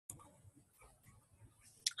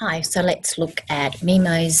Hi, so let's look at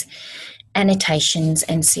memos, annotations,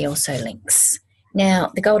 and see also links.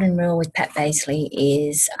 Now, the golden rule with Pat Baisley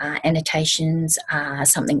is annotations are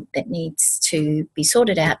something that needs to be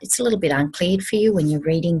sorted out. It's a little bit unclear for you when you're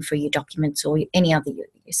reading for your documents or any other your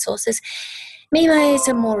sources. Memos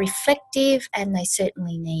are more reflective, and they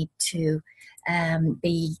certainly need to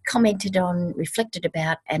be commented on, reflected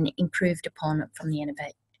about, and improved upon from the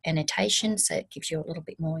annotation, so it gives you a little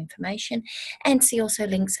bit more information. And see also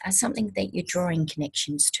links are something that you're drawing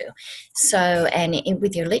connections to. So, and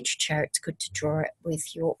with your literature, it's good to draw it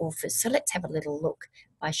with your authors. So let's have a little look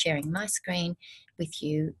by sharing my screen with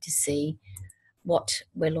you to see what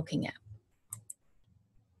we're looking at.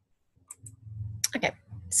 Okay,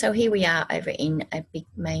 so here we are over in a big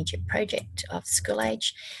major project of school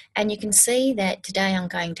age, and you can see that today I'm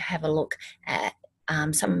going to have a look at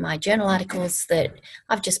some of my journal articles that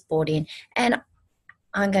I've just brought in, and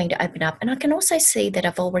I'm going to open up, and I can also see that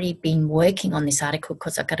I've already been working on this article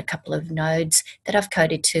because I've got a couple of nodes that I've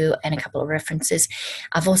coded to and a couple of references.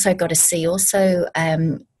 I've also got a see also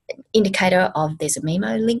indicator of there's a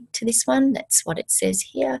memo link to this one. That's what it says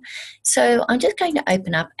here. So I'm just going to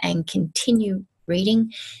open up and continue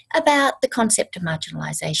reading about the concept of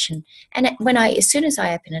marginalisation. And as soon as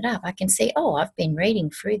I open it up, I can see, oh, I've been reading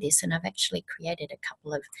through this and I've actually created a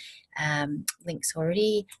couple of links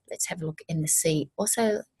already. Let's have a look in the see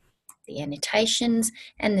also. The annotations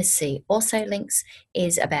and the see also links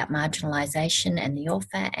is about marginalisation and the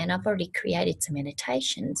author, and I've already created some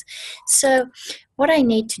annotations. So what I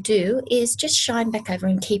need to do is just shine back over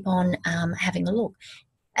and keep on having a look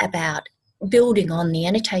about building on the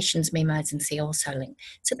annotations, memos, and see also link.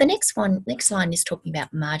 So the next line is talking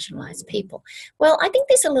about marginalised people. Well, I think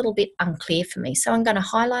this is a little bit unclear for me, so I'm going to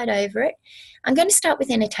highlight over it. I'm going to start with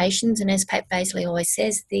annotations, and as Pat Baisley always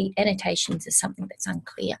says, the annotations is something that's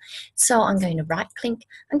unclear. So I'm going to right-click,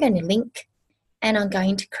 I'm going to link, and I'm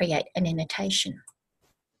going to create an annotation.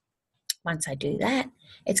 Once I do that,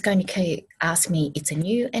 it's going to ask me, it's a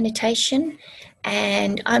new annotation,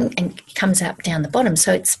 and it comes up down the bottom.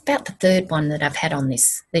 So it's about the third one that I've had on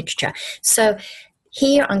this literature. So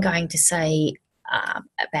here I'm going to say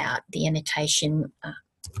about the annotation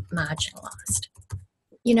marginalised.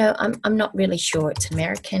 You know, I'm not really sure it's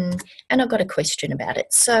American, and I've got a question about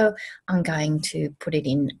it. So I'm going to put it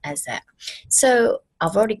in as that. So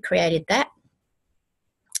I've already created that.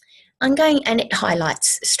 I'm going, and it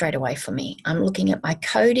highlights straight away for me. I'm looking at my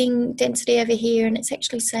coding density over here, and it's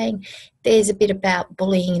actually saying there's a bit about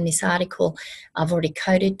bullying in this article. I've already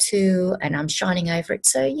coded to, and I'm shining over it.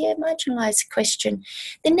 So yeah, marginalised question.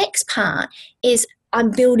 The next part is I'm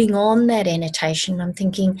building on that annotation. I'm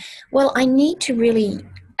thinking, well, I need to really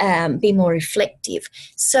be more reflective.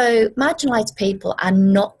 So marginalised people are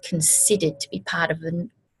not considered to be part of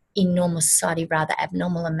in normal society, rather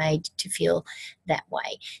abnormal and made to feel that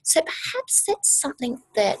way. So perhaps that's something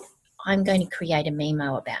that I'm going to create a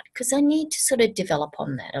memo about, because I need to sort of develop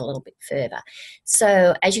on that a little bit further.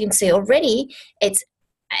 So as you can see already, it's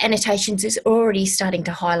annotations is already starting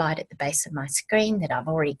to highlight at the base of my screen that I've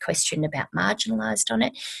already questioned about marginalised on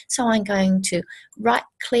it. So I'm going to right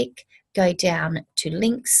click, go down to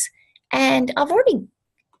links, and I've already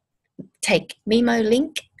take memo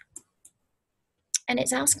link, and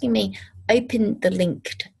it's asking me open the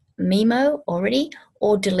linked memo already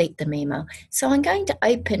or delete the memo. So I'm going to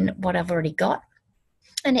open what I've already got,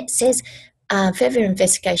 and it says further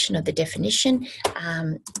investigation of the definition,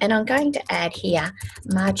 and I'm going to add here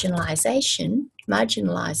marginalisation,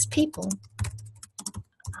 marginalised people,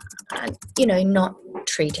 you know, not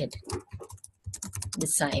treated the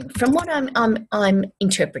same from what I'm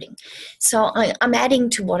interpreting. So I'm adding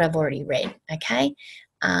to what I've already read, okay?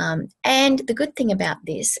 And the good thing about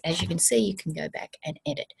this, as you can see, you can go back and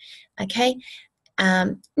edit, okay?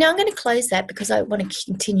 Now I'm going to close that because I want to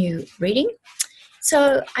continue reading.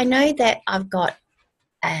 So I know that I've got,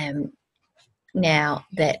 now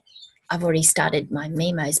that I've already started my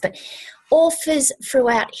memos, but authors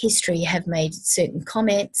throughout history have made certain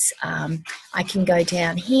comments. I can go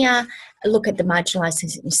down here, look at the marginalised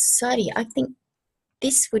in society. I think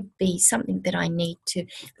this would be something that I need to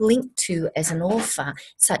link to as an author,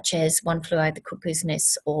 such as One Flew Over the Cuckoo's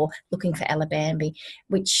Nest or Looking for Alabama,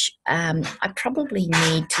 which I probably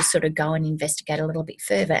need to sort of go and investigate a little bit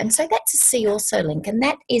further. And so that's a see also link, and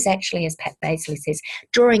that is actually, as Pat Baisley says,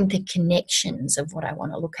 drawing the connections of what I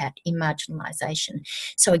want to look at in marginalisation.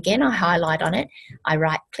 So again, I highlight on it, I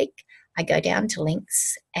right-click, I go down to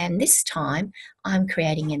links, and this time I'm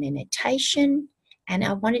creating an annotation, and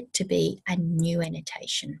I want it to be a new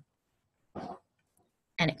annotation.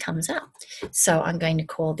 And it comes up. So I'm going to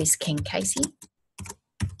call this Ken Casey.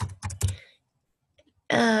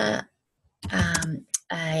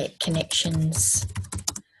 connections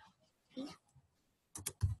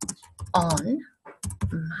on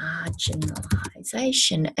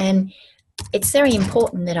marginalisation, and it's very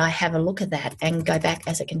important that I have a look at that and go back,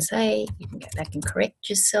 as I can say, you can go back and correct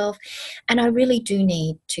yourself. And I really do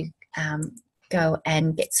need to go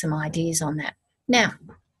and get some ideas on that. Now,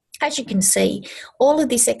 as you can see, all of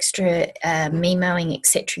this extra memoing,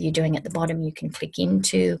 etc., you're doing at the bottom, you can click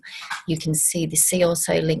into. You can see the see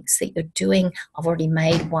also links that you're doing. I've already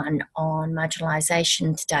made one on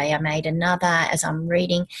marginalisation today. I made another as I'm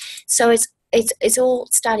reading. So it's all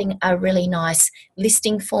starting a really nice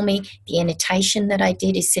listing for me. The annotation that I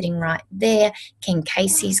did is sitting right there. Ken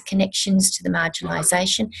Casey's connections to the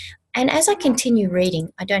marginalisation. And as I continue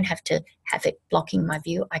reading, I don't have to have it blocking my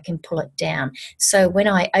view. I can pull it down. So when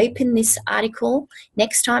I open this article,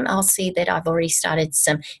 next time I'll see that I've already started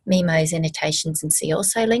some memos, annotations, and see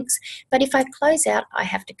also links. But if I close out, I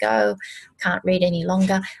have to go, can't read any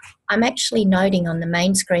longer. I'm actually noting on the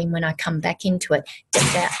main screen when I come back into it that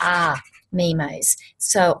there are memos.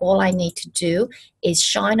 So all I need to do is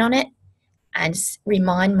shine on it and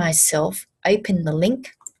remind myself, open the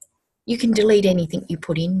link. You can delete anything you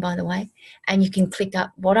put in, by the way, and you can click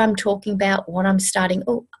up what I'm talking about, what I'm starting.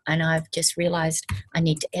 Oh, and I've just realized I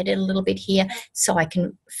need to edit a little bit here so I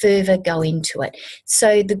can further go into it.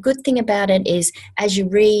 So the good thing about it is as you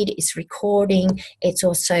read, it's recording, it's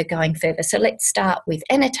also going further. So let's start with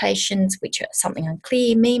annotations, which are something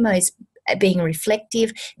unclear, memos, being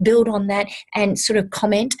reflective, build on that and sort of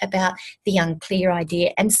comment about the unclear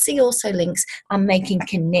idea, and see also links. I'm making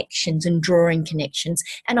connections and drawing connections,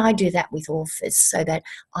 and I do that with authors so that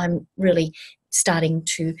I'm really starting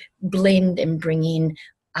to blend and bring in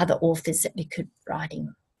other authors that we could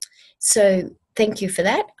writing. So thank you for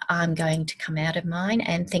that. I'm going to come out of mine,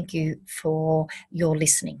 and thank you for your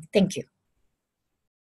listening. Thank you.